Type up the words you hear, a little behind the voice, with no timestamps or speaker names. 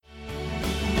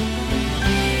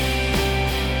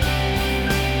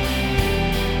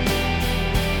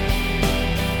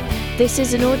This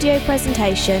is an audio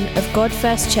presentation of God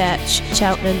First Church,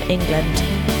 Cheltenham, England.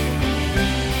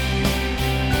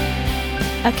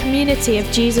 A community of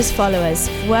Jesus followers,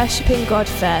 worshipping God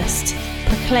first,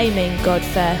 proclaiming God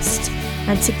first,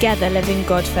 and together living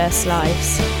God first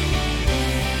lives.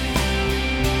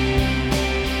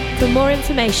 For more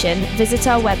information, visit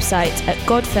our website at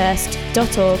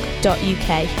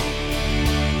godfirst.org.uk.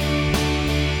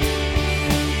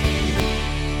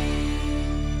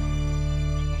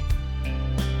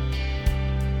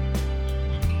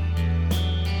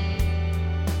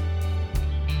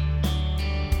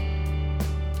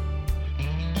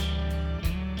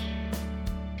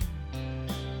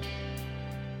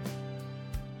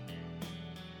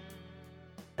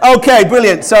 Okay,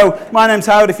 brilliant. So my name's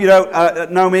Howard, if you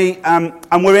don't know me, and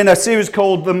we're in a series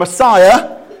called The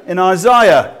Messiah in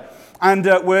Isaiah. And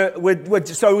we're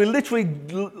literally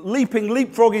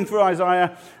leapfrogging through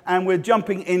Isaiah, and we're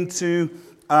jumping into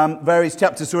various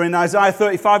chapters. So we're in Isaiah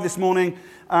 35 this morning,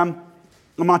 and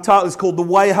my title is called The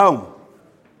Way Home.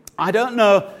 I don't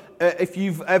know if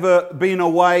you've ever been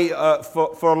away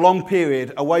for a long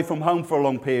period, away from home for a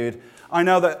long period. I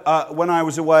know that when I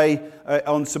was away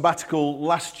on sabbatical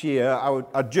last year,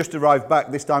 I'd just arrived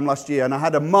back this time last year, and I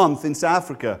had a month in South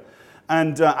Africa.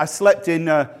 And I slept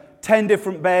in 10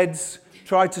 different beds,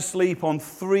 tried to sleep on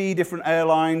 3 different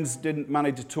airlines, didn't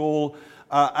manage at all.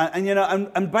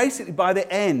 And basically by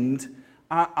the end,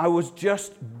 I was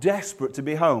just desperate to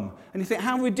be home. And you think,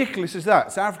 how ridiculous is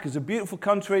that? South Africa's a beautiful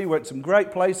country, went to some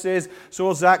great places,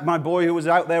 saw Zach, my boy who was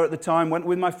out there at the time, went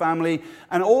with my family,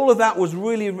 and all of that was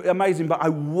really amazing, but I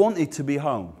wanted to be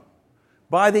home.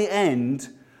 By the end,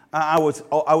 I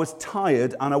was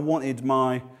tired and I wanted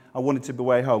to be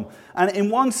away home. And in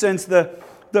one sense, the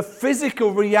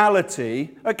physical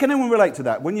reality, can anyone relate to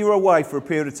that? When you're away for a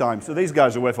period of time, so these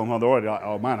guys are away from home, they're already like,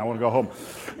 oh man, I want to go home.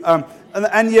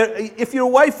 If you're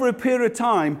away for a period of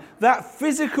time, that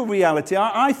physical reality,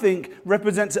 I think,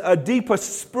 represents a deeper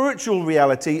spiritual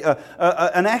reality,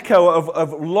 an echo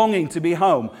of longing to be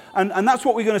home. And that's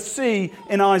what we're going to see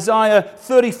in Isaiah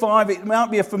 35. It might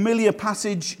be a familiar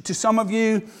passage to some of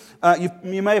you.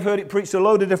 You may have heard it preached a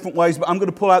load of different ways, but I'm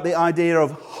going to pull out the idea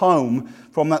of home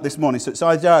from that this morning. So it's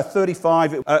Isaiah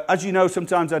 35. As you know,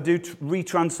 sometimes I do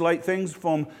retranslate things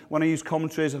from when I use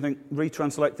commentaries. I think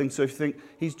retranslate things. So if you think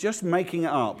he's just making it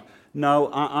up,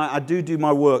 no, I do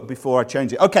my work before I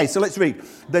change it. Okay, so let's read.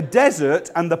 The desert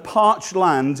and the parched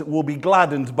land will be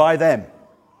gladdened by them.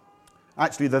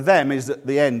 Actually, the them is at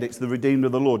the end. It's the redeemed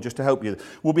of the Lord, just to help you.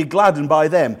 Will be gladdened by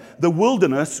them. The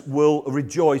wilderness will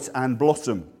rejoice and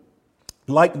blossom.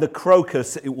 Like the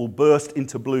crocus, it will burst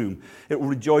into bloom. It will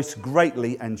rejoice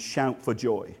greatly and shout for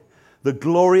joy. The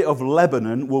glory of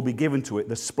Lebanon will be given to it,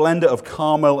 the splendor of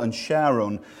Carmel and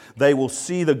Sharon. They will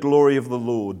see the glory of the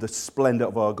Lord, the splendor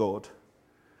of our God.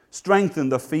 Strengthen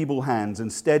the feeble hands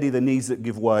and steady the knees that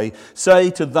give way. Say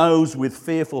to those with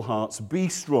fearful hearts, be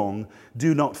strong,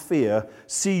 do not fear.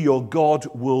 See, your God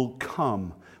will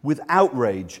come. With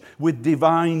outrage, with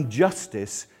divine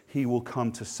justice, he will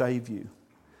come to save you.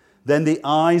 Then the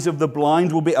eyes of the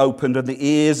blind will be opened and the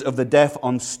ears of the deaf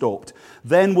unstopped.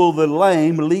 Then will the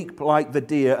lame leap like the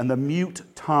deer and the mute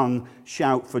tongue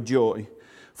shout for joy.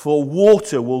 For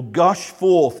water will gush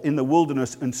forth in the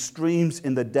wilderness and streams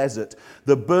in the desert.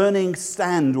 The burning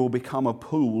sand will become a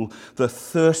pool, the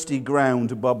thirsty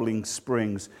ground bubbling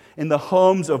springs. In the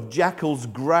homes of jackals,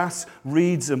 grass,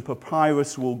 reeds, and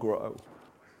papyrus will grow.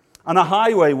 And a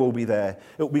highway will be there.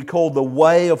 It will be called the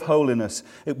way of holiness.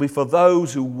 It will be for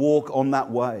those who walk on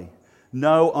that way.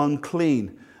 The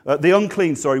unclean,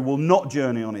 will not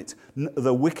journey on it.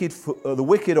 The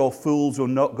wicked or fools will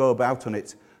not go about on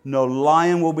it. No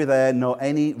lion will be there, nor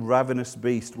any ravenous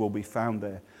beast will be found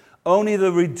there. Only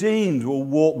the redeemed will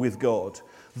walk with God.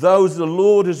 Those the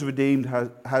Lord has redeemed,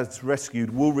 has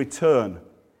rescued, will return.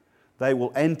 They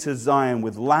will enter Zion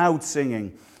with loud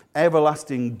singing.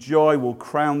 Everlasting joy will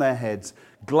crown their heads.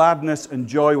 Gladness and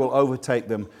joy will overtake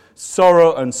them.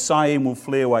 Sorrow and sighing will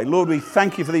flee away. Lord, we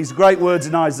thank you for these great words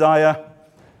in Isaiah.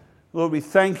 Lord, we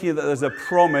thank you that there's a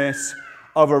promise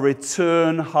of a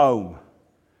return home.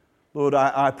 Lord,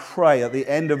 I pray at the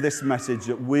end of this message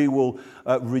that we will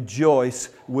rejoice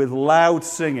with loud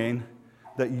singing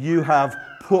that you have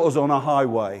put us on a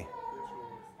highway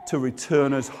to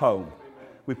return us home.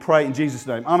 We pray in Jesus'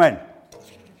 name. Amen.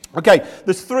 Okay,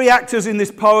 there's 3 actors in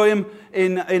this poem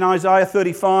in Isaiah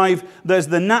 35. There's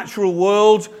the natural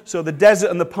world, so the desert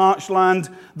and the parched land.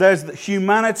 There's the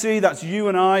humanity, that's you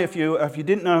and I, if you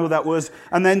didn't know who that was.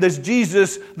 And then there's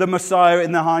Jesus, the Messiah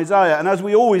in the Isaiah. And as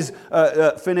we always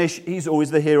finish, he's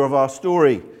always the hero of our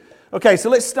story. Okay, so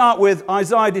let's start with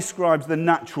Isaiah describes the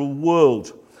natural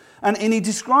world. And he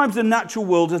describes the natural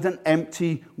world as an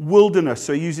empty wilderness.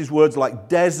 So he uses words like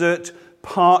desert,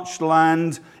 parched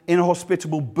land,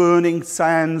 inhospitable burning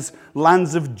sands,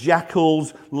 lands of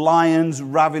jackals, lions,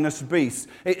 ravenous beasts.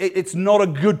 It's not a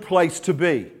good place to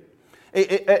be.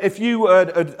 If you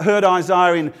had heard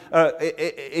Isaiah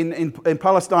in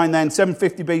Palestine then,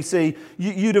 750 BC,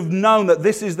 you'd have known that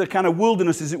this is the kind of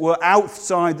wilderness, as it were,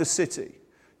 outside the city.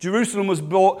 Jerusalem was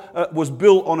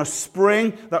built on a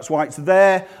spring, that's why it's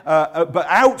there. But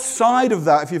outside of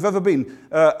that, if you've ever been,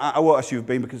 I won't ask you if you've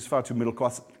been because it's far too middle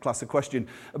class a question.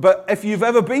 But if you've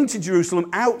ever been to Jerusalem,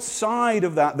 outside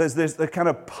of that, there's the kind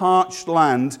of parched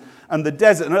land and the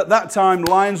desert. And at that time,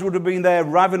 lions would have been there,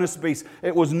 ravenous beasts.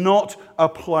 It was not a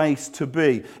place to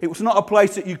be. It was not a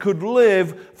place that you could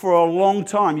live for a long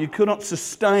time. You could not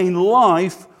sustain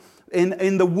life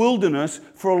in the wilderness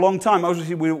for a long time.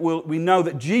 Obviously, we know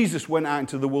that Jesus went out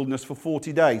into the wilderness for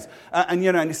 40 days. And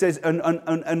it says, and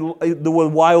there were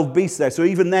wild beasts there. So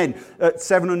even then,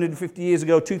 750 years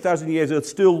ago, 2,000 years ago,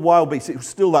 still wild beasts. It was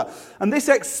still that. And this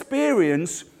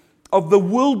experience of the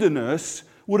wilderness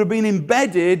would have been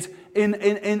embedded in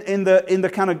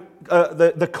the kind of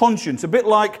the conscience. A bit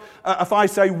like if I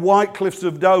say White Cliffs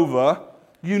of Dover,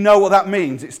 you know what that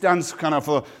means. It stands kind of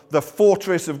for the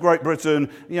fortress of Great Britain,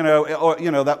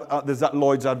 there's that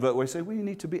Lloyd's advert where they say, well, you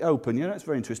need to be open. It's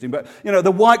very interesting. But,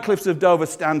 the White Cliffs of Dover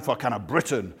stand for kind of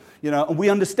Britain, and we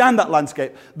understand that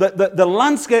landscape. The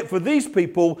landscape for these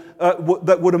people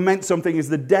that would have meant something is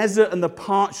the desert and the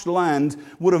parched land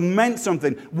would have meant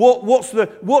something. What's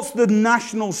the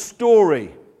national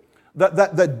story?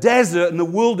 That the desert and the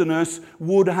wilderness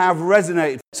would have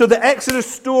resonated. So the Exodus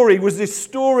story was this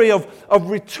story of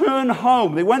return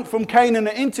home. They went from Canaan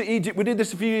into Egypt. We did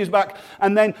this a few years back.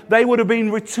 And then they would have been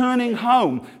returning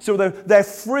home. So they're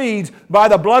freed by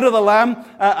the blood of the Lamb.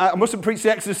 I mustn't preach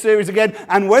the Exodus series again.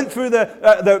 And went through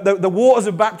the waters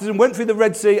of baptism, went through the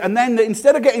Red Sea. And then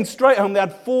instead of getting straight home, they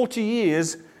had 40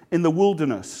 years in the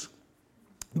wilderness.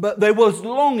 But there was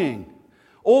longing.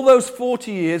 All those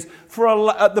 40 years for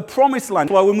the promised land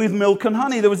flowing with milk and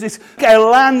honey. There was this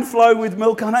land flowing with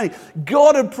milk and honey.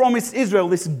 God had promised Israel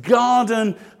this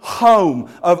garden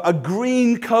home of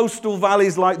green coastal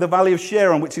valleys like the Valley of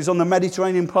Sharon, which is on the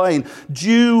Mediterranean plain,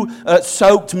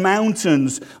 dew-soaked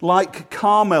mountains like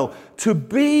Carmel. To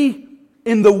be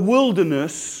in the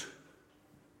wilderness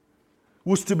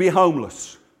was to be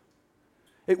homeless.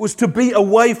 It was to be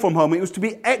away from home. It was to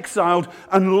be exiled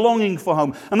and longing for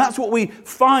home. And that's what we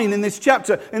find in this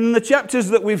chapter. In the chapters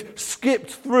that we've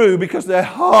skipped through because they're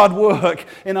hard work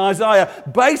in Isaiah,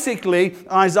 basically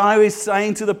Isaiah is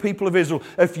saying to the people of Israel,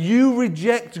 if you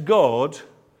reject God,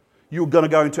 you're going to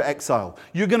go into exile.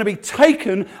 You're going to be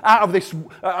taken out of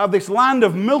this land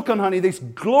of milk and honey, this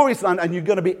glorious land, and you're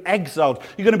going to be exiled.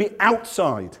 You're going to be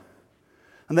outside.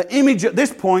 And the image at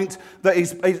this point that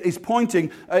is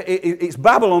pointing, it's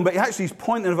Babylon, but it actually is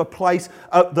pointing of a place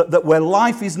that where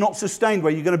life is not sustained,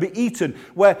 where you're going to be eaten,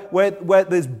 where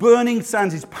there's burning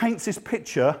sands. It paints this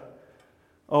picture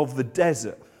of the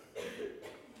desert.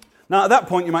 Now, at that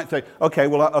point, you might say,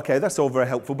 okay, that's all very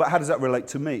helpful, but how does that relate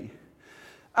to me?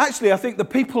 Actually, I think the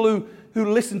people who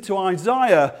listened to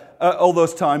Isaiah all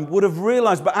those times would have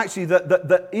realized, but actually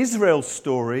that Israel's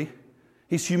story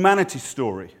is humanity's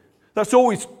story. That's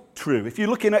always true. If you're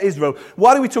looking at Israel,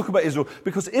 why do we talk about Israel?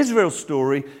 Because Israel's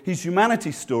story is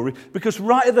humanity's story. Because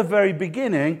right at the very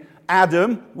beginning,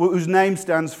 Adam, whose name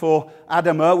stands for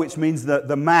Adamah, which means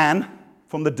the man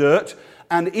from the dirt,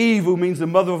 and Eve, who means the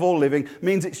mother of all living,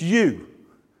 means it's you.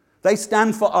 They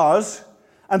stand for us,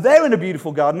 and they're in a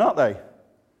beautiful garden, aren't they?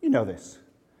 You know this.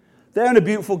 They're in a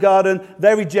beautiful garden,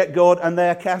 they reject God, and they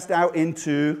are cast out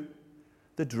into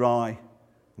the dry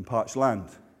and parched land.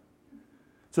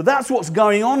 So that's what's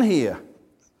going on here.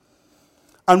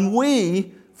 And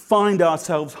we find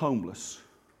ourselves homeless.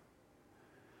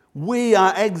 We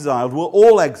are exiled, we're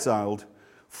all exiled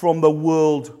from the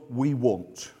world we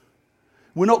want.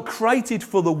 We're not created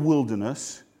for the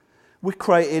wilderness, we're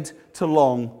created to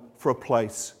long for a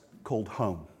place called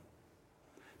home.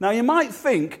 Now you might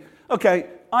think, okay,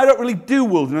 I don't really do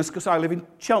wilderness because I live in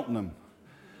Cheltenham.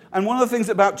 And one of the things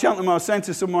about Cheltenham, I was saying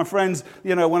to some of my friends,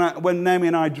 when Naomi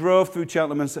and I drove through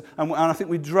Cheltenham, and I think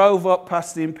we drove up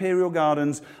past the Imperial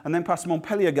Gardens and then past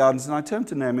Montpellier Gardens, and I turned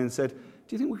to Naomi and said,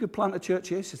 do you think we could plant a church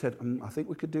here? She said, I think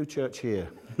we could do church here.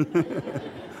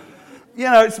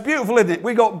 It's beautiful, isn't it?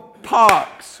 We got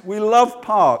parks. We love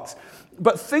parks.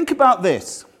 But think about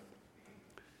this.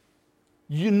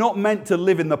 You're not meant to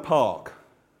live in the park.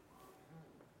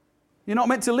 You're not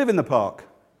meant to live in the park.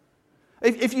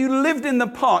 If you lived in the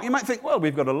park, you might think, well,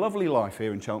 we've got a lovely life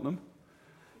here in Cheltenham.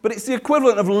 But it's the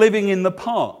equivalent of living in the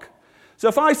park. So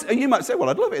you might say,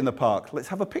 well, I'd love it in the park. Let's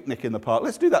have a picnic in the park.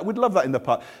 Let's do that. We'd love that in the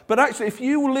park. But actually, if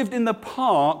you lived in the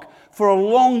park for a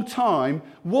long time,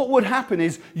 what would happen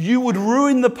is you would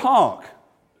ruin the park.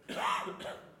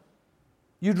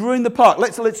 You'd ruin the park.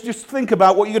 Let's just think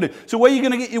about what you're going to do. So where are you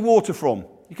going to get your water from?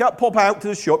 You can't pop out to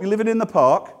the shop. You're living in the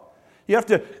park. You have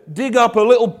to dig up a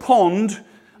little pond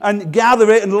and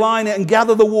gather it and line it and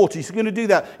gather the water. So you're going to do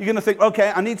that. You're going to think,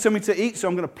 okay, I need something to eat, so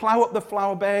I'm going to plow up the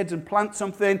flower beds and plant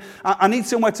something. I need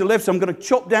somewhere to live, so I'm going to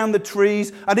chop down the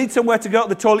trees. I need somewhere to go to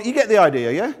the toilet. You get the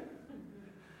idea, yeah?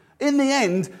 In the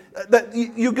end,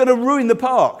 you're going to ruin the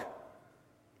park.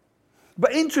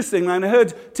 But interestingly, and I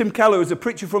heard Tim Keller, who's a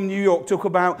preacher from New York, talk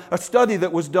about a study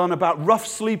that was done about rough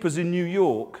sleepers in New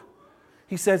York.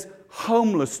 He says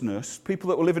homelessness, people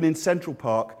that were living in Central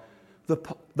Park,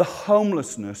 the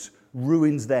homelessness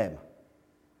ruins them.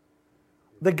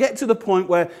 They get to the point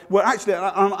where actually,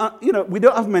 we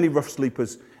don't have many rough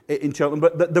sleepers in Cheltenham,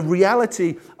 but the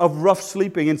reality of rough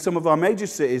sleeping in some of our major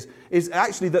cities is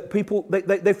actually that people,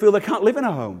 they feel they can't live in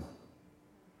a home.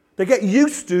 They get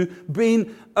used to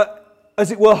being,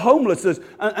 as it were, homeless.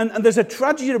 And there's a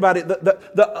tragedy about it,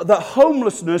 that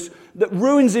homelessness that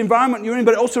ruins the environment you're in,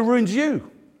 but it also ruins you.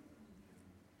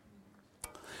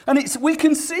 And we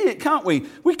can see it, can't we?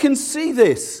 We can see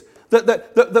this,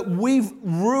 that we've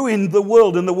ruined the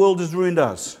world and the world has ruined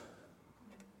us.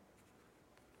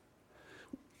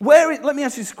 Let me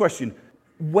ask you this question.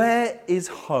 Where is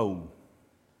home?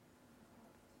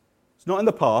 It's not in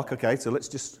the park, okay, so let's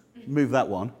just move that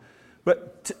one.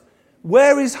 But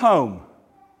where is home?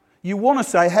 You want to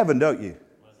say heaven, don't you?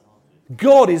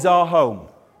 God is our home.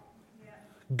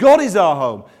 God is our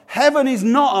home. Heaven is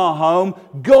not our home.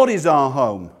 God is our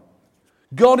home.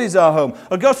 God is our home.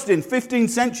 Augustine, 15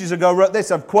 centuries ago, wrote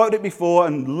this. I've quoted it before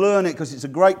and learn it because it's a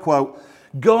great quote.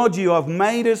 God, you have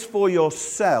made us for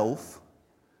yourself,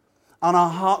 and our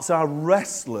hearts are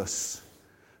restless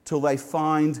till they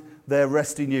find their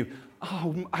rest in you.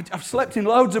 Oh, I've slept in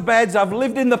loads of beds. I've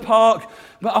lived in the park,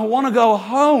 but I want to go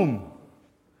home.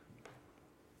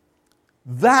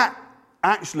 That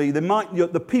actually,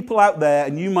 the people out there,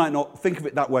 and you might not think of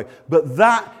it that way, but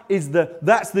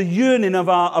that's the yearning of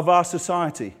our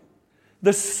society.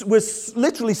 We're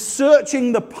literally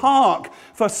searching the park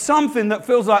for something that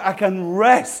feels like I can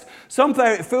rest. Something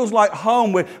that feels like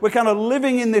home. We're kind of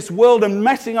living in this world and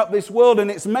messing up this world, and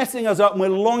it's messing us up, and we're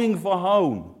longing for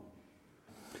home.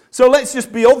 So let's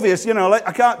just be obvious,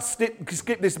 I can't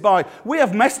skip this by. We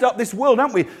have messed up this world,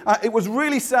 haven't we? It was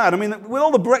really sad. I mean, with all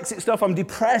the Brexit stuff, I'm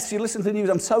depressed. You listen to the news,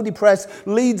 I'm so depressed.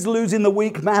 Leeds losing the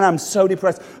week, man, I'm so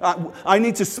depressed. I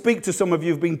need to speak to some of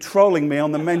you who've been trolling me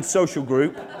on the men's social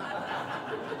group.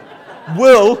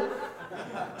 Will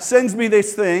sends me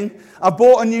this thing. I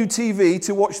bought a new TV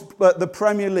to watch the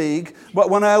Premier League, but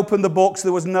when I opened the box,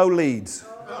 there was no Leeds.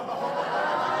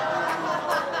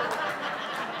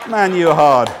 Man, you're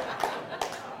hard.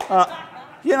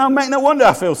 Mate, no wonder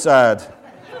I feel sad.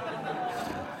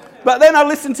 But then I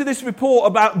listened to this report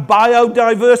about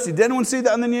biodiversity. Did anyone see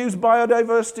that on the news,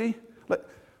 biodiversity?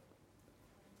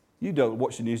 You don't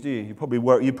watch the news, do you?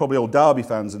 You're probably all Derby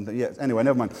fans. Anyway,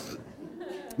 never mind.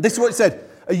 This is what it said.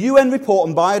 A UN report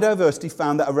on biodiversity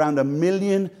found that around 1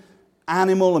 million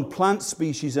animal and plant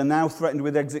species are now threatened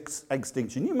with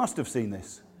extinction. You must have seen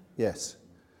this. Yes.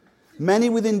 Many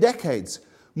within decades.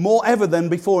 More ever than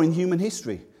before in human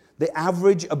history. The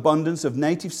average abundance of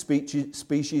native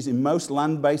species in most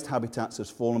land-based habitats has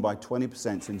fallen by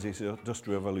 20% since the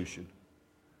Industrial Revolution.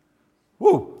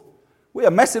 Woo! We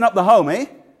are messing up the home, eh?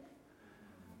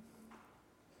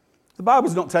 The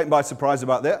Bible's not taken by surprise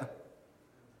about that.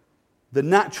 The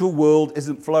natural world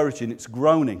isn't flourishing, it's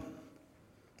groaning.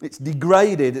 It's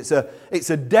degraded, it's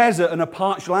a desert and a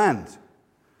parched land.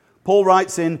 Paul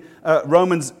writes in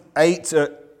Romans 8,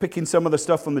 picking some of the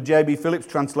stuff from the J.B. Phillips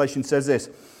translation, says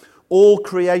this: all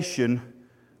creation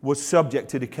was subject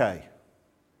to decay.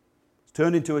 It's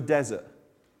turned into a desert.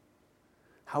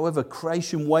 However,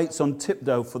 creation waits on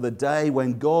tiptoe for the day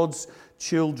when God's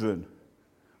children,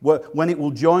 when it will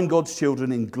join God's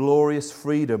children in glorious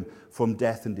freedom from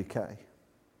death and decay.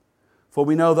 For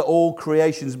we know that all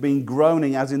creation's been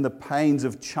groaning as in the pains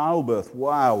of childbirth.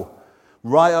 Wow.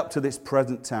 Right up to this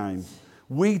present time.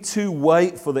 We too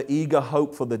wait for the eager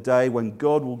hope for the day when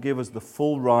God will give us the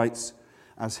full rights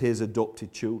as His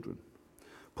adopted children.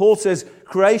 Paul says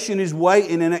creation is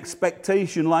waiting in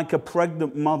expectation like a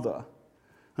pregnant mother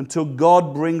until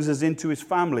God brings us into His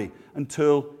family,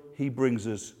 until He brings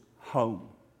us home.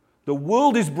 The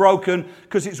world is broken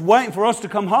because it's waiting for us to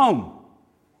come home.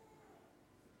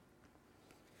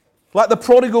 Like the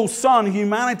prodigal son,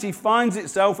 humanity finds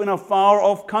itself in a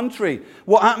far-off country.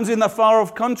 What happens in the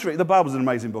far-off country? The Bible's an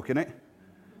amazing book, isn't it?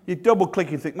 You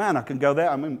double-click and think, man, I can go there.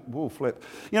 I mean, whoa, flip.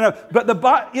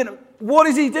 But what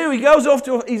does he do? He goes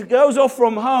off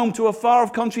from home to a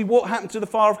far-off country. What happened to the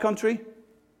far-off country?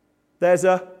 There's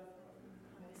a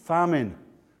famine.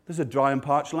 There's a dry and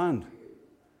parched land.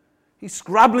 He's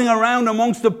scrabbling around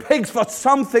amongst the pigs for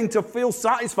something to feel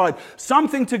satisfied,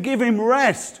 something to give him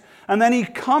rest. And then he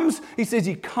comes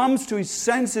to his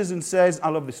senses and says, I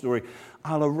love this story,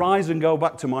 I'll arise and go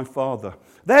back to my father.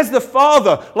 There's the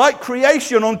father, like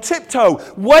creation, on tiptoe,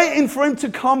 waiting for him to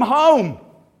come home.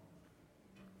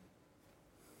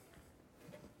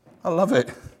 I love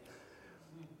it.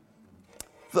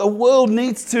 The world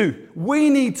needs to. We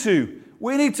need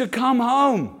to come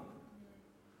home.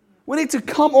 We need to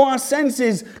come to our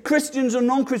senses. Christians or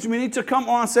non-Christians, we need to come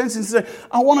to our senses and say,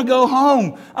 I want to go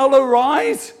home. I'll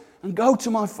arise and go to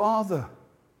my father.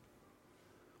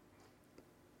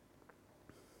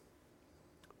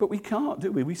 But we can't,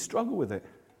 do we? We struggle with it.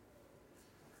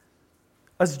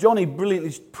 As Johnny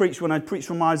brilliantly preached when I preached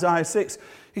from Isaiah 6,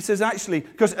 he says actually,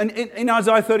 because in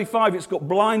Isaiah 35 it's got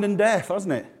blind and deaf,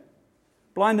 hasn't it?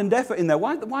 Blind and deaf are in there.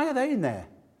 Why are they in there?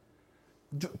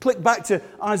 Click back to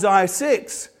Isaiah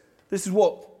 6. This is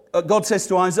what God says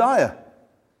to Isaiah.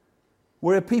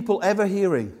 We're a people ever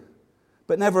hearing,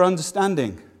 but never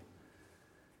understanding.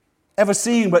 Ever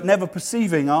seeing, but never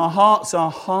perceiving. Our hearts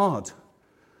are hard.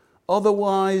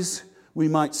 Otherwise, we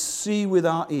might see with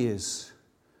our ears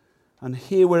and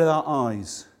hear with our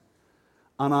eyes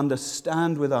and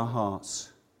understand with our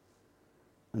hearts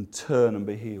and turn and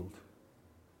be healed.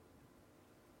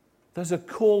 There's a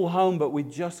call home, but we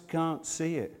just can't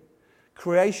see it.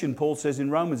 Creation, Paul says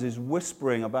in Romans, is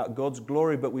whispering about God's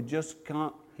glory, but we just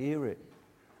can't hear it.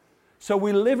 So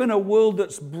we live in a world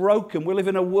that's broken. We live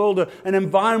in a world, an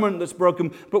environment that's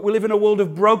broken, but we live in a world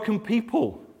of broken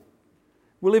people.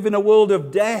 We live in a world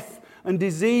of death and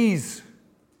disease.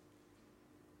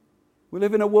 We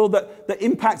live in a world that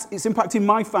it's impacting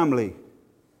my family.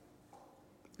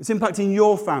 It's impacting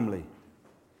your family.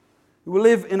 We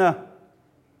live in a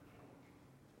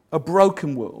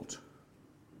broken world.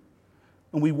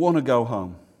 And we want to go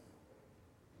home.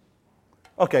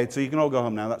 Okay, so you can all go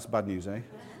home now. That's bad news, eh?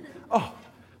 Oh,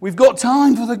 we've got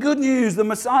time for the good news. The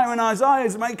Messiah in Isaiah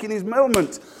is making his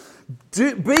moment.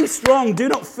 Be strong, do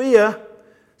not fear.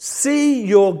 See,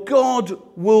 your God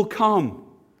will come.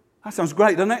 That sounds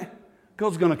great, doesn't it?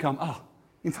 God's going to come. Oh,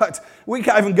 in fact, we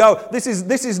can't even go. This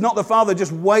is not the Father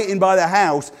just waiting by the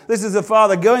house. This is the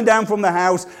Father going down from the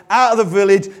house, out of the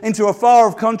village, into a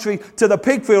far-off country, to the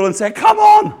pig field and saying, come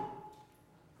on!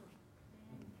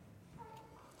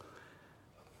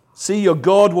 See, your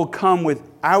God will come with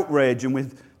outrage and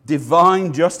with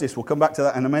divine justice. We'll come back to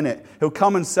that in a minute. He'll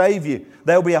come and save you.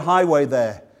 There'll be a highway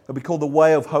there. It'll be called the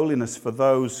way of holiness for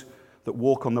those that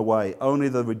walk on the way. Only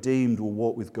the redeemed will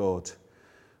walk with God.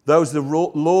 Those the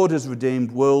Lord has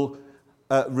redeemed will,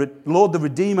 Lord the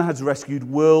Redeemer has rescued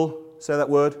will, say that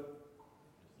word.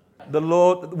 The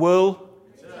Lord will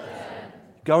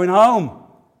going home.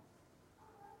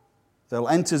 They'll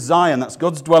enter Zion, that's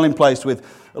God's dwelling place, with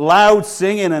loud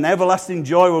singing and everlasting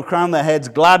joy will crown their heads.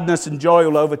 Gladness and joy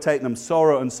will overtake them.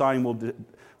 Sorrow and sighing will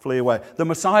flee away. The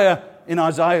Messiah in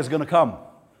Isaiah is going to come.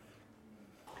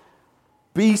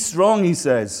 Be strong, he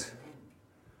says.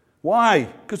 Why?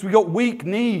 Because we've got weak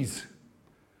knees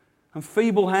and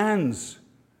feeble hands.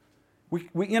 We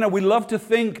love to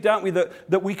think, don't we,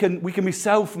 that we can be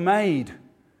self-made.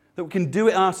 That we can do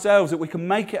it ourselves, that we can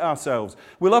make it ourselves.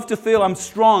 We love to feel I'm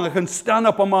strong, I can stand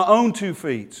up on my own 2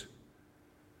 feet.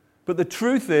 But the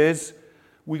truth is,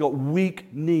 we got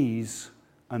weak knees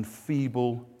and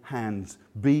feeble hands.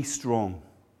 Be strong.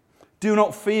 Do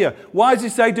not fear. Why does he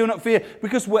say do not fear?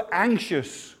 Because we're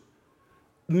anxious.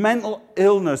 Mental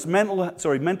illness,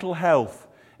 mental health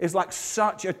is like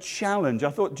such a challenge. I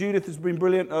thought Judith has been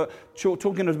brilliant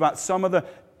talking about some of the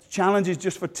challenges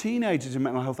just for teenagers in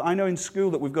mental health. I know in school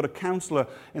that we've got a counsellor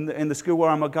in the school where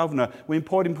I'm a governor. We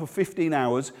employed him for 15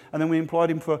 hours, and then we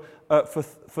employed him for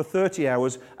 30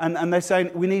 hours, and they're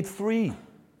saying we need 3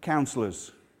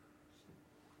 counsellors.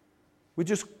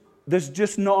 There's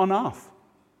just not enough.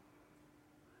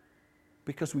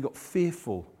 Because we've got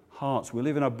fearful hearts. We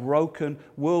live in a broken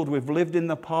world. We've lived in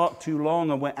the park too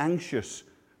long, and we're anxious.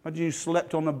 Imagine you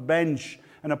slept on a bench,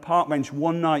 and a park bench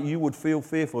one night, you would feel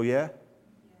fearful, yeah?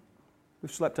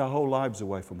 We've slept our whole lives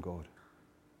away from God.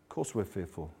 Of course we're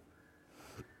fearful.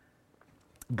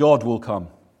 God will come.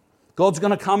 God's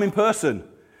going to come in person.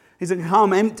 He's going to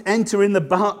come enter in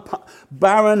the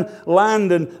barren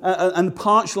land and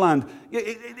parched land.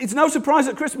 It's no surprise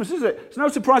at Christmas, is it? It's no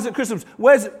surprise at Christmas.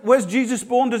 Where's Jesus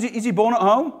born? Is he born at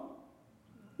home?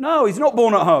 No, he's not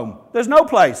born at home. There's no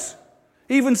place.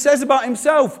 He even says about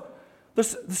himself, the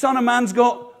Son of Man's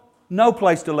got no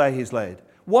place to lay his head.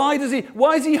 Why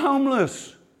is he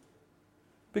homeless?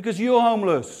 Because you're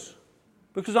homeless.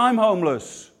 Because I'm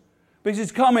homeless. Because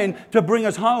he's coming to bring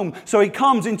us home. So he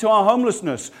comes into our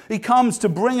homelessness. He comes to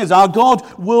bring us. Our God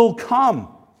will come.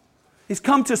 He's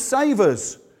come to save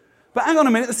us. But hang on a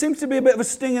minute, there seems to be a bit of a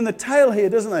sting in the tail here,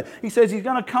 doesn't there? He says he's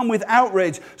going to come with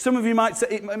outrage. Some of you might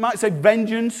say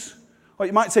vengeance, or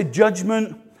you might say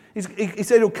judgment. He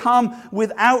said he'll come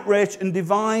with outrage and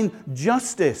divine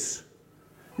justice.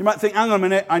 You might think, hang on a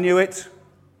minute, I knew it.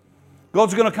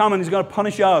 God's going to come and he's going to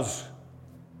punish us.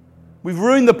 We've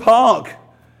ruined the park.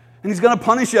 And he's going to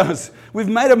punish us. We've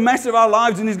made a mess of our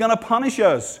lives and he's going to punish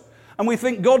us. And we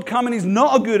think God coming is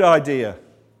not a good idea.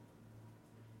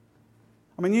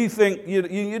 I mean, you think,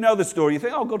 you know the story. You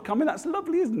think, oh, God coming, that's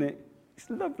lovely, isn't it? It's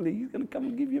lovely. He's going to come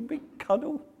and give you a big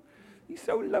cuddle. He's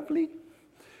so lovely.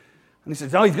 And he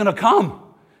says, oh, he's going to come.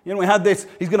 You know, we had this,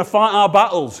 he's going to fight our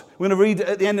battles. We're going to read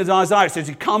at the end of Isaiah, it says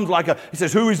he comes he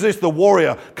says, who is this, the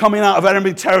warrior, coming out of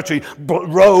enemy territory,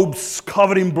 robes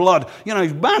covered in blood. You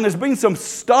know, man, there's been some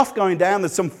stuff going down,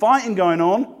 there's some fighting going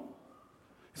on. You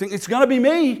think, it's going to be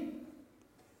me.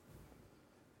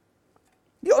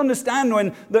 You understand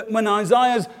when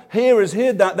Isaiah's hearers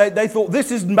heard that, they thought, this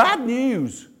is bad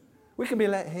news. We can be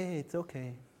like, hey, it's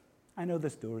okay. I know the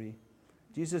story.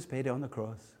 Jesus paid it on the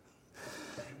cross.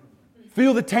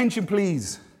 Feel the tension,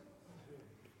 please.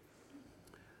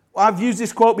 I've used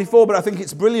this quote before, but I think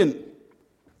it's brilliant.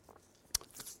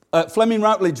 Fleming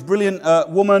Routledge, brilliant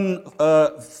woman,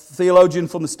 theologian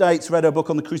from the States, read her book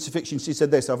on the crucifixion. She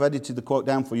said this. I've edited the quote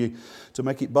down for you to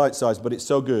make it bite-sized, but it's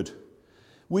so good.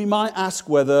 We might ask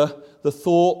whether the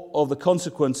thought of the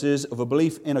consequences of a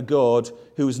belief in a God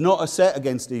who is not set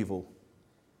against evil.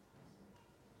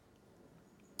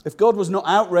 If God was not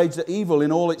outraged at evil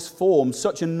in all its forms,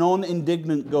 such a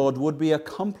non-indignant God would be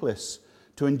accomplice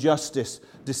to injustice,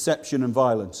 deception, and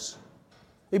violence.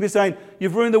 He'd be saying,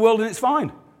 you've ruined the world and it's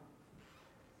fine.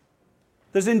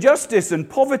 There's injustice and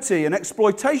poverty and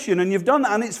exploitation and you've done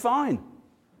that and it's fine.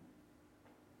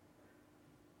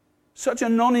 Such a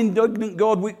non-indignant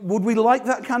God, would we like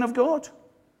that kind of God?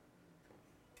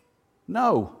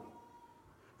 No.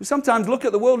 We sometimes look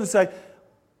at the world and say,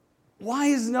 why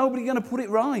is nobody going to put it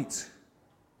right?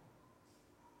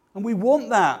 And we want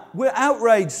that. We're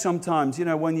outraged sometimes, you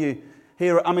know, when you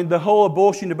hear, I mean, the whole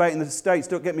abortion debate in the States,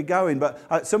 don't get me going,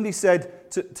 but somebody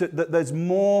said that there's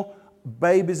more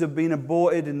babies have been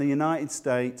aborted in the United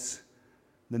States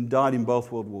than died in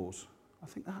both world wars. I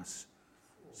think that's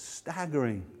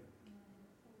staggering.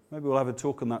 Maybe we'll have a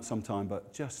talk on that sometime,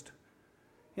 but just,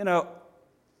 you know,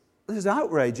 there's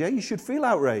outrage, yeah? You should feel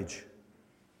outrage.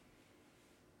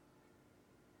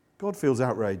 God feels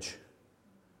outrage.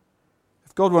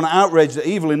 If God were an outrage at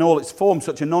evil in all its forms,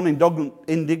 such a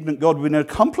non-indignant God would be an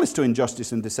accomplice to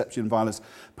injustice and deception and violence.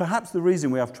 Perhaps the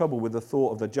reason we have trouble with the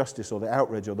thought of the justice or the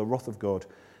outrage or the wrath of God,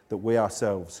 that we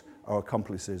ourselves are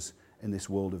accomplices in this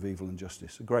world of evil and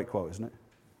justice. A great quote, isn't it?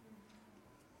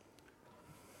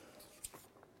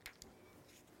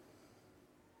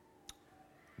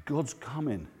 God's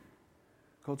coming.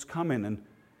 God's coming. And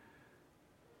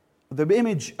the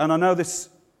image, and I know this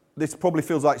probably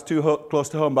feels like it's too close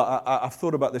to home, but I've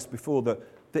thought about this before,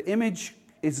 that the image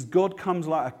is God comes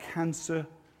like a cancer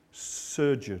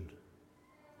surgeon.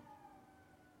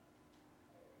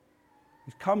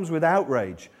 He comes with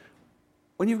outrage.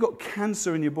 When you've got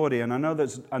cancer in your body, and I know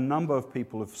there's a number of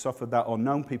people who have suffered that or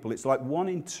known people, it's like 1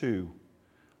 in 2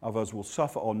 of us will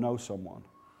suffer or know someone.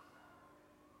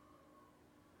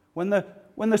 When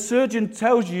the surgeon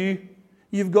tells you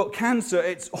you've got cancer,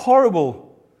 it's horrible.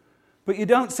 But you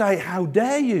don't say, how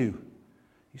dare you?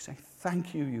 You say,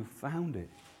 thank you, you found it.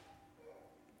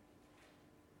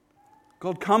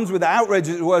 God comes with outrage,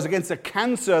 as it was, against a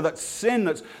cancer, that's sin,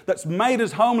 that's made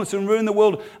us homeless and ruined the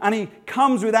world. And he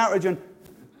comes with outrage and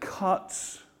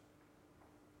cuts,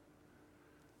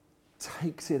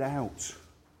 takes it out.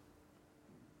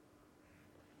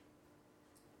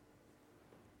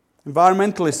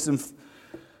 Environmentalists and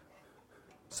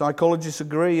psychologists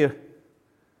agree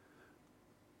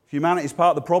humanity is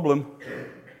part of the problem.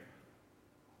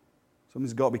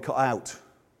 Something's got to be cut out.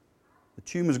 The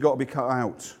tumour's got to be cut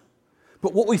out.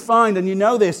 But what we find, and you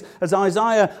know this, as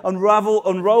Isaiah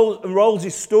unrolls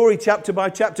his story chapter by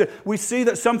chapter, we see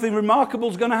that something remarkable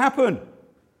is going to happen.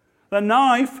 The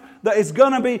knife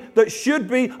that should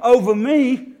be over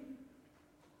me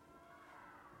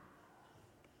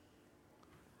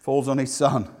falls on his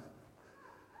Son.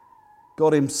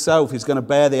 God himself is going to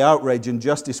bear the outrage and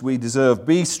justice we deserve.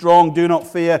 Be strong, do not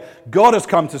fear. God has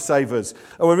come to save us.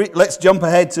 Let's jump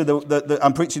ahead to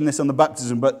I'm preaching this on the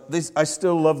baptism, but I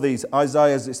still love these.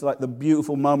 Isaiah's, it's like the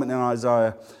beautiful moment in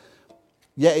Isaiah.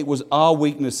 Yet it was our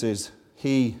weaknesses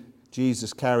he,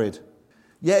 Jesus, carried.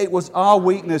 Yet it was our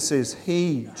weaknesses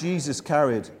he, Jesus,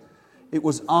 carried. It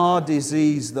was our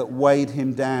disease that weighed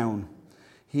him down.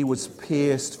 He was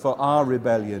pierced for our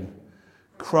rebellion,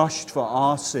 crushed for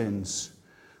our sins.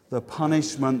 The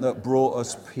punishment that brought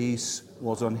us peace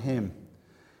was on him.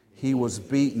 He was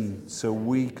beaten so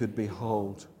we could be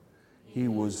whole. He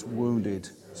was wounded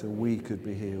so we could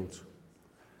be healed.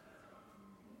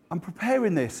 I'm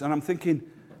preparing this and I'm thinking,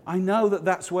 I know that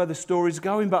that's where the story's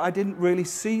going, but I didn't really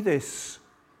see this.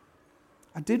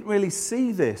 I didn't really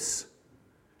see this.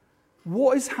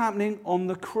 What is happening on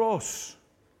the cross?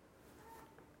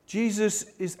 Jesus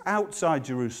is outside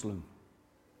Jerusalem,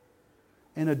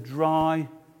 in a dry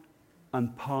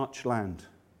and parched land.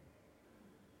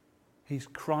 He's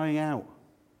crying out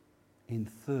in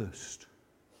thirst.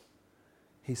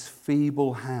 His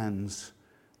feeble hands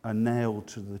are nailed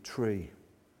to the tree.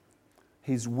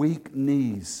 His weak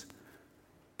knees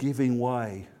giving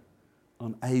way,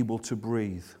 unable to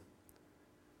breathe.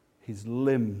 His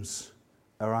limbs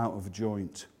are out of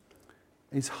joint.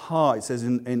 His heart, it says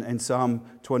in Psalm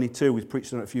 22, we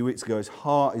preached on it a few weeks ago, his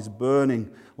heart is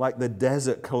burning like the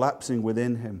desert collapsing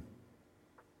within him.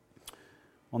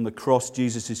 On the cross,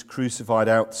 Jesus is crucified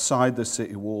outside the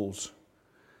city walls,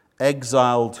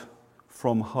 exiled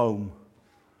from home,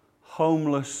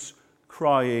 homeless,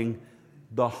 crying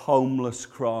the homeless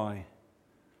cry,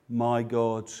 my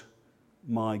God,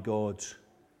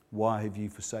 why have you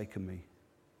forsaken me?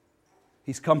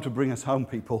 He's come to bring us home,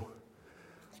 people.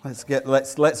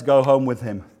 Let's go home with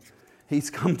him. He's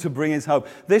come to bring us home.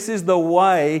 This is the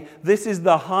way, this is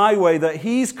the highway that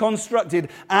he's constructed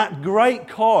at great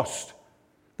cost.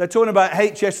 They're talking about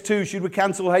HS2. Should we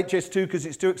cancel HS2 because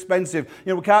it's too expensive?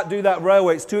 We can't do that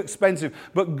railway. It's too expensive.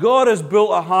 But God has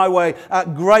built a highway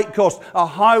at great cost, a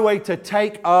highway to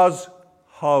take us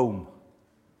home.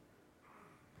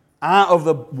 Out of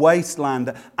the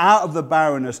wasteland, out of the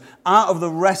barrenness, out of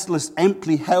the restless,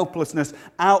 empty helplessness,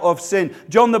 out of sin.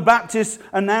 John the Baptist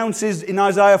announces in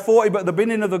Isaiah 40, but at the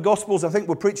beginning of the Gospels, I think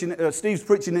Steve's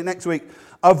preaching it next week,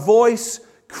 a voice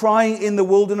crying in the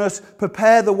wilderness,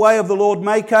 prepare the way of the Lord,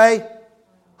 make a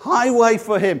highway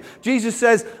for him. Jesus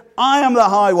says, I am the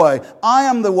highway, I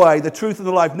am the way, the truth, and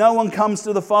the life. No one comes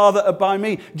to the Father but by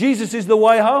me. Jesus is the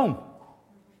way home.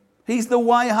 He's the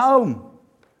way home.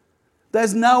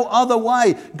 There's no other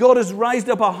way. God has raised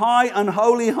up a high and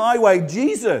holy highway,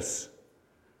 Jesus.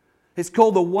 It's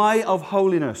called the way of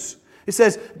holiness. It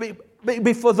says,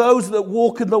 be for those that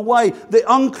walk in the way. The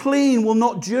unclean will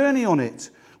not journey on it.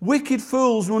 Wicked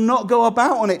fools will not go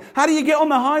about on it. How do you get on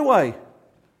the highway?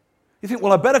 You think,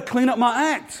 well, I better clean up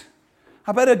my act.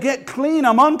 I better get clean.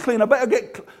 I'm unclean. I better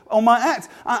get on my act.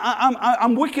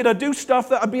 I'm wicked. I do stuff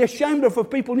that I'd be ashamed of if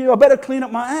people knew. I better clean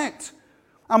up my act.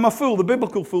 I'm a fool. The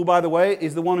biblical fool, by the way,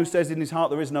 is the one who says in his heart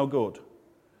there is no good.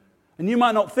 And you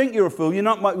might not think you're a fool. You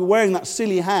might be wearing that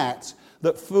silly hat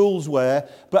that fools wear.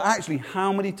 But actually,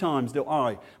 how many times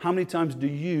do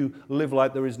you live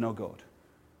like there is no God?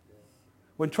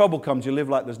 When trouble comes, you live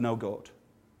like there's no God.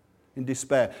 In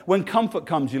despair. When comfort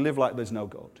comes, you live like there's no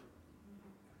God.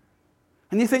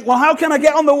 And you think, well, how can I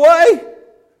get on the way?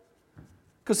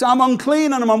 Because I'm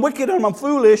unclean and I'm wicked and I'm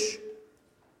foolish.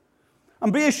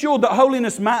 And be assured that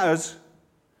holiness matters.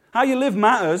 How you live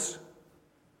matters.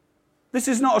 This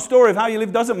is not a story of how you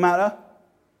live doesn't matter.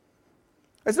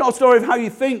 It's not a story of how you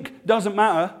think doesn't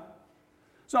matter.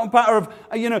 It's not a matter of,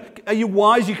 are you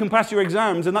wise? You can pass your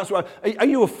exams and that's why. Are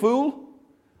you a fool?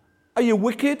 Are you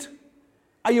wicked?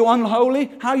 Are you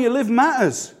unholy? How you live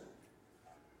matters.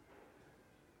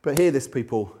 But hear this,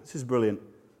 people. This is brilliant.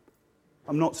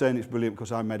 I'm not saying it's brilliant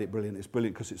because I made it brilliant. It's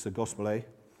brilliant because it's the gospel, eh?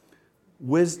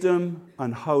 Wisdom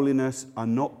and holiness are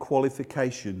not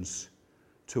qualifications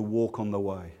to walk on the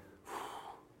way.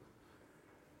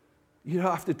 You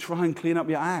don't have to try and clean up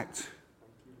your act.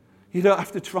 You don't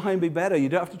have to try and be better. You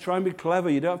don't have to try and be clever.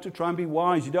 You don't have to try and be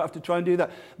wise. You don't have to try and do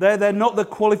that. They're not the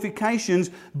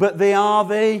qualifications, but they are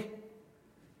the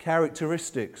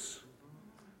characteristics.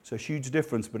 It's a huge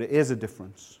difference, but it is a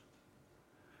difference.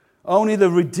 Only the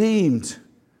redeemed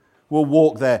will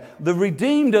walk there. The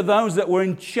redeemed are those that were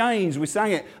in chains. We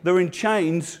sang it. They're in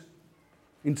chains,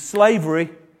 in slavery.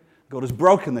 God has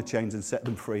broken the chains and set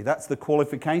them free. That's the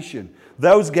qualification.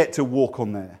 Those get to walk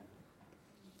on there.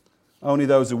 Only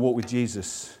those who walk with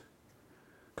Jesus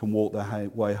can walk their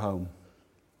way home.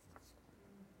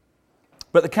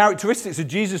 But the characteristics of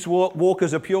Jesus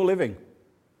walkers are pure living.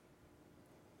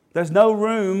 There's no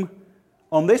room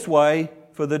on this way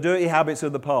for the dirty habits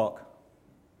of the park.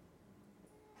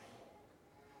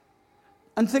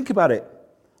 And think about it.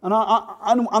 And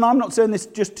I'm not saying this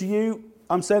just to you,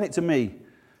 I'm saying it to me.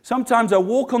 Sometimes I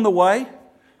walk on the way,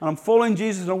 and I'm following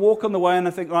Jesus, and I walk on the way, and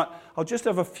I think, right, I'll just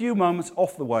have a few moments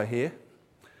off the way here.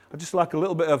 I just like a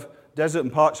little bit of desert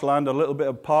and parched land, a little bit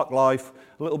of park life,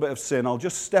 a little bit of sin. I'll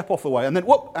just step off the way. And then,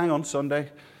 whoop, hang on, Sunday,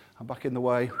 I'm back in the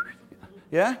way.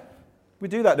 Yeah? We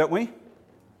do that, don't we?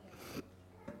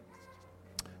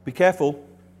 Be careful.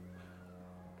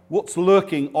 What's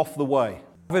lurking off the way?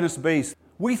 Ravenous beast.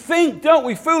 We think, don't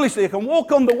we, foolishly, I can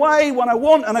walk on the way when I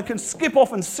want, and I can skip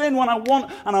off and sin when I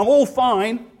want, and I'm all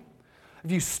fine.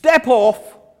 If you step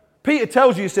off, Peter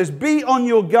tells you, he says, be on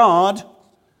your guard.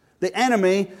 The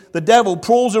enemy, the devil,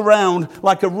 prowls around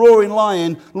like a roaring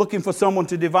lion looking for someone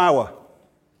to devour.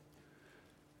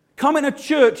 Coming to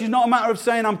church is not a matter of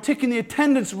saying I'm ticking the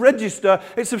attendance register.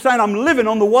 It's of saying I'm living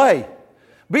on the way.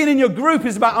 Being in your group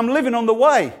is about I'm living on the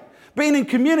way. Being in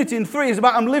community in 3 is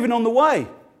about I'm living on the way.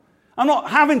 I'm not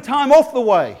having time off the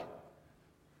way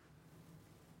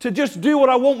to just do what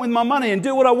I want with my money and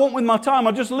do what I want with my time.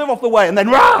 I just live off the way and then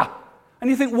rah! And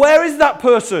you think, where is that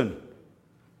person?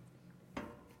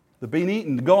 They've been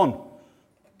eaten, gone.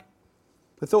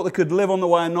 They thought they could live on the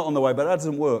way and not on the way, but that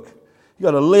doesn't work. You've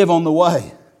got to live on the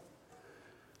way.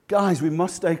 Guys, we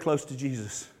must stay close to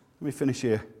Jesus. Let me finish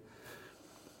here.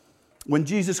 When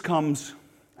Jesus comes,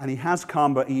 and he has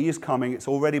come, but he is coming, it's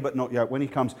already but not yet. When he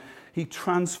comes, he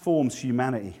transforms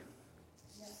humanity.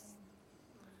 Yes.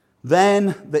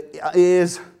 Then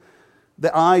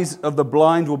the eyes of the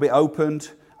blind will be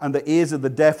opened, and the ears of the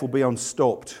deaf will be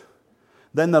unstopped.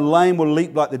 Then the lame will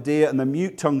leap like the deer, and the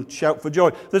mute tongue shout for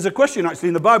joy. There's a question actually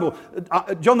in the Bible.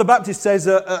 John the Baptist says,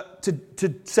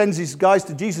 sends his guys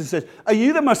to Jesus and says, are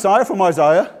you the Messiah from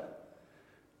Isaiah?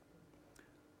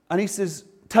 And he says,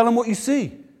 tell them what you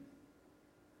see.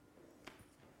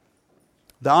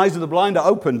 The eyes of the blind are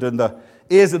opened, and the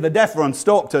ears of the deaf are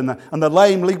unstopped, and the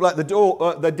lame leap like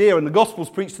the deer, and the gospel's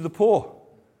preached to the poor.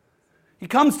 He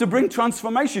comes to bring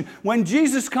transformation. When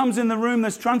Jesus comes in the room,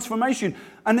 there's transformation.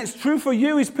 And it's true for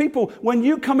you, his people. When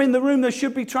you come in the room, there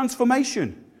should be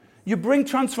transformation. You bring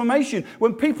transformation.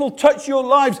 When people touch your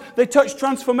lives, they touch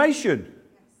transformation.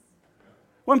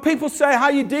 When people say, how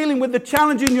are you dealing with the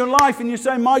challenge in your life? And you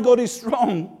say, my God is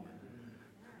strong.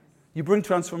 You bring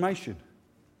transformation.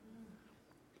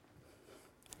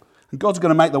 And God's going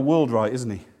to make the world right,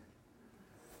 isn't he?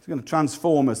 He's going to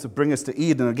transform us to bring us to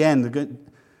Eden again.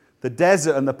 The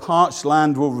desert and the parched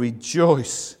land will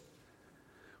rejoice.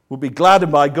 Will be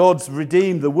gladdened by God's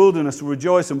redeemed. The wilderness will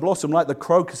rejoice and blossom like the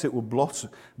crocus. It will blossom,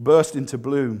 burst into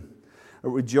bloom. It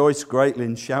will rejoice greatly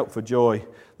and shout for joy.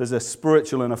 There's a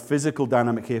spiritual and a physical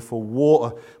dynamic here, for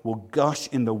water will gush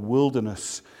in the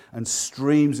wilderness and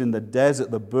streams in the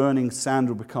desert. The burning sand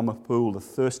will become a pool, the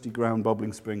thirsty ground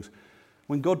bubbling springs.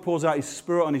 When God pours out his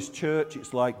Spirit on his church,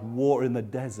 it's like water in the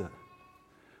desert.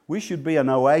 We should be an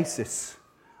oasis,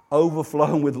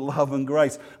 overflowing with love and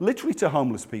grace, literally to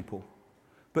homeless people,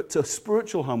 but to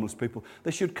spiritual homeless people.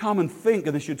 They should come and think,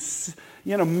 and they should,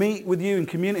 meet with you in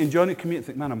community, and join in community and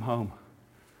think, man, I'm home.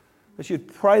 They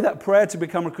should pray that prayer to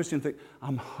become a Christian and think,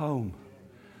 I'm home.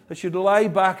 They should lay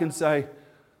back and say,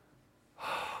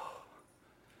 oh,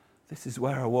 this is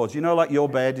where I was. Like your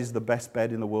bed is the best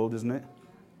bed in the world, isn't it?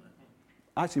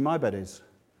 Actually, my bed is,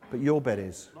 but your bed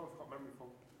is. No, it's got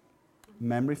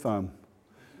memory foam.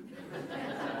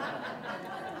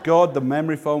 God, the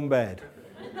memory foam bed.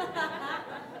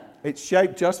 It's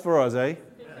shaped just for us, eh?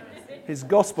 His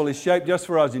gospel is shaped just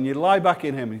for us. And you lie back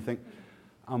in him and you think,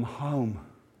 I'm home.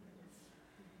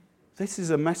 This is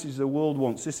a message the world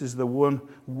wants. This is the one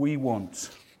we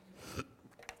want.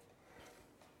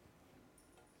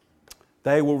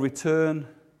 They will return.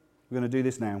 We're going to do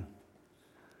this now.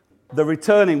 The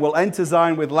returning will enter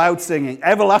Zion with loud singing.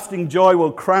 Everlasting joy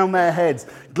will crown their heads.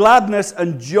 Gladness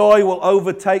and joy will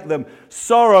overtake them.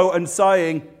 Sorrow and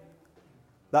sighing,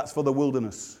 that's for the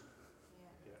wilderness.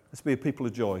 Let's be a people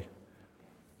of joy.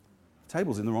 The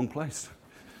table's in the wrong place.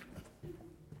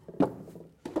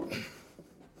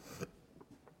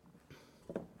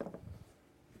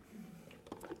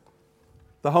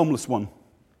 The homeless one.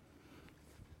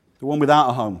 The one without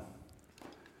a home.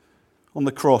 On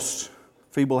the cross.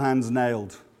 Feeble hands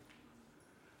nailed,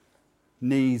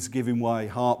 knees giving way,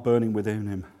 heart burning within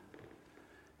him.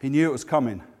 He knew it was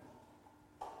coming.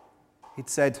 He'd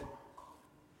said,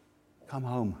 come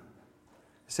home.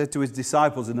 He said to his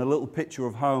disciples in a little picture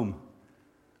of home,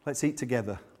 let's eat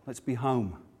together, let's be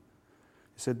home.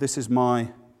 He said, this is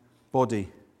my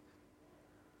body.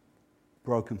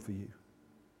 broken for you.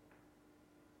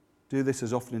 Do this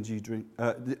as often as you drink.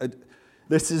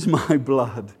 This is my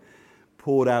blood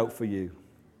poured out for you.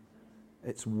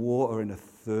 It's water in a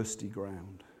thirsty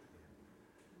ground.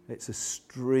 It's a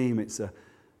stream.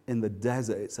 In the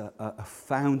desert, it's a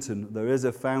fountain. There is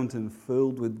a fountain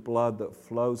filled with blood that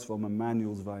flows from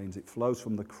Emmanuel's veins. It flows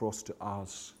from the cross to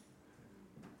us.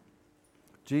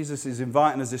 Jesus is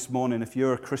inviting us this morning. If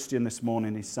you're a Christian this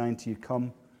morning, he's saying to you,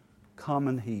 come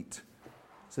and eat.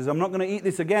 He says, I'm not going to eat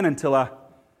this again until I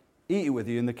eat it with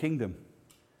you in the kingdom.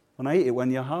 And I eat it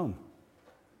when you're home.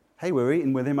 Hey, we're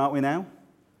eating with him, aren't we now?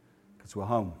 Because we're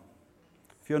home.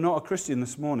 If you're not a Christian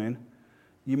this morning,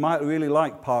 you might really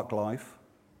like park life,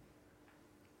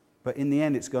 but in the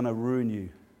end it's going to ruin you.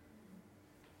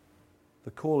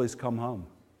 The call is come home.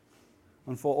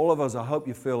 And for all of us, I hope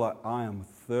you feel like I am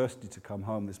thirsty to come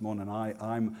home this morning.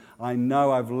 I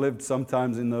know I've lived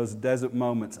sometimes in those desert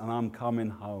moments, and I'm coming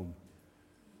home.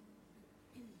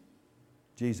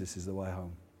 Jesus is the way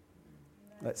home.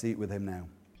 Let's eat with him now.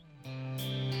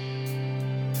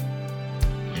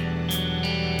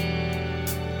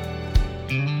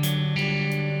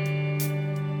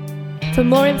 For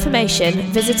more information,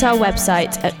 visit our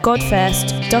website at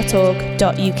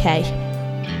godfirst.org.uk.